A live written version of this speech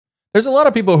There's a lot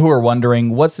of people who are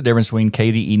wondering what's the difference between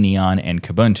KDE Neon and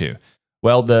Kubuntu.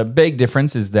 Well, the big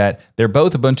difference is that they're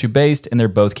both Ubuntu-based and they're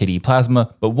both KDE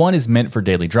Plasma, but one is meant for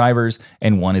daily drivers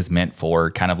and one is meant for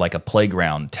kind of like a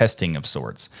playground testing of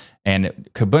sorts. And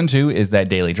Kubuntu is that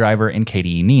daily driver and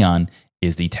KDE Neon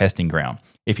is the testing ground.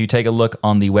 If you take a look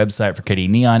on the website for KDE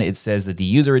Neon, it says that the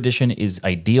user edition is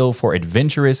ideal for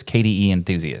adventurous KDE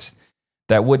enthusiasts.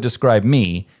 That would describe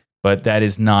me, but that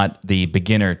is not the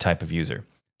beginner type of user.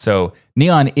 So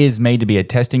Neon is made to be a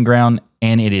testing ground,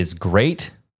 and it is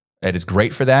great. It is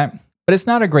great for that, but it's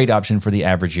not a great option for the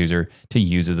average user to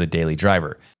use as a daily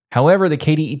driver. However, the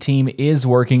KDE team is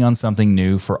working on something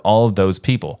new for all of those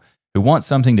people who want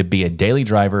something to be a daily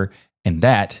driver, and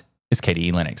that is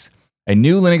KDE Linux, a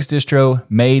new Linux distro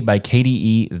made by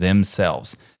KDE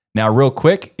themselves. Now, real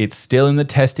quick, it's still in the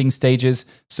testing stages,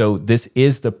 so this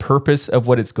is the purpose of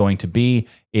what it's going to be.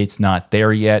 It's not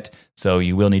there yet, so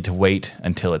you will need to wait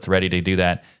until it's ready to do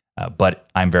that, but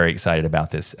I'm very excited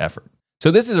about this effort.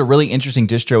 So this is a really interesting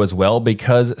distro as well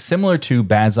because similar to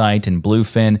Bazzite and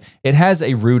Bluefin, it has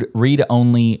a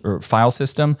read-only file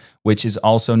system, which is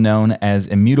also known as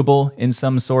immutable in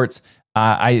some sorts.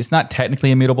 It's not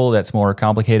technically immutable, that's more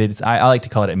complicated. I like to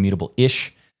call it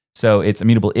immutable-ish. So it's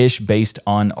immutable-ish based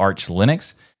on Arch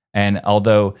Linux. And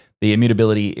although the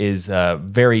immutability is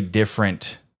very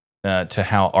different to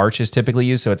how Arch is typically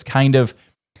used, so it's kind of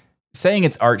saying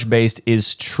it's Arch-based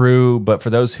is true, but for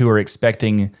those who are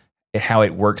expecting how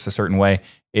it works a certain way,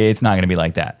 it's not going to be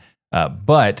like that.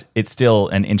 But it's still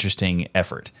an interesting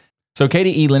effort. So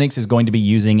KDE Linux is going to be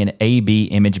using an AB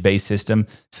image-based system,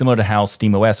 similar to how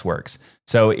SteamOS works.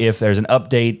 So if there's an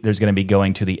update, there's going to be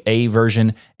going to the A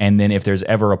version, and then if there's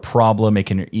ever a problem, it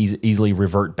can easily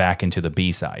revert back into the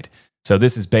B side. So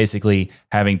this is basically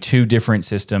having two different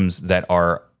systems that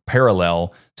are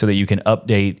parallel so that you can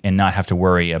update and not have to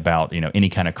worry about any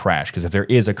kind of crash. Because if there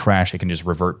is a crash, it can just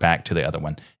revert back to the other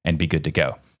one and be good to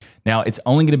go. Now, it's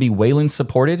only going to be Wayland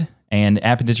supported, and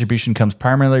app distribution comes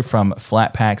primarily from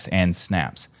Flatpaks and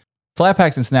Snaps.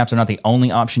 Flatpaks and Snaps are not the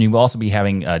only option. You will also be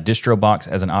having DistroBox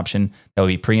as an option that will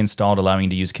be pre-installed, allowing you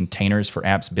to use containers for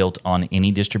apps built on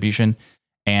any distribution.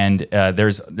 And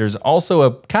there's also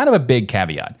a kind of a big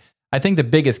caveat. I think the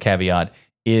biggest caveat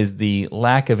is the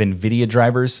lack of NVIDIA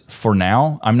drivers for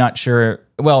now. I'm not sure,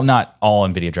 well, not all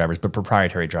NVIDIA drivers, but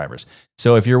proprietary drivers.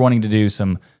 So if you're wanting to do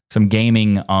some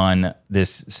gaming on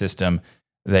this system,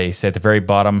 they say at the very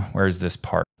bottom, where's this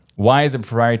part? Why is a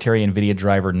proprietary NVIDIA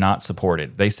driver not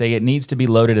supported? They say it needs to be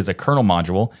loaded as a kernel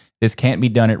module. This can't be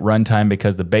done at runtime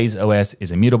because the base OS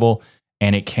is immutable,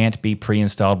 and it can't be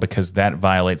pre-installed because that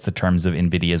violates the terms of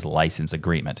NVIDIA's license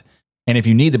agreement. And if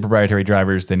you need the proprietary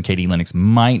drivers, then KDE Linux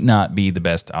might not be the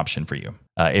best option for you.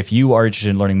 If you are interested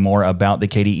in learning more about the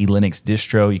KDE Linux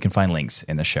distro, you can find links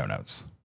in the show notes.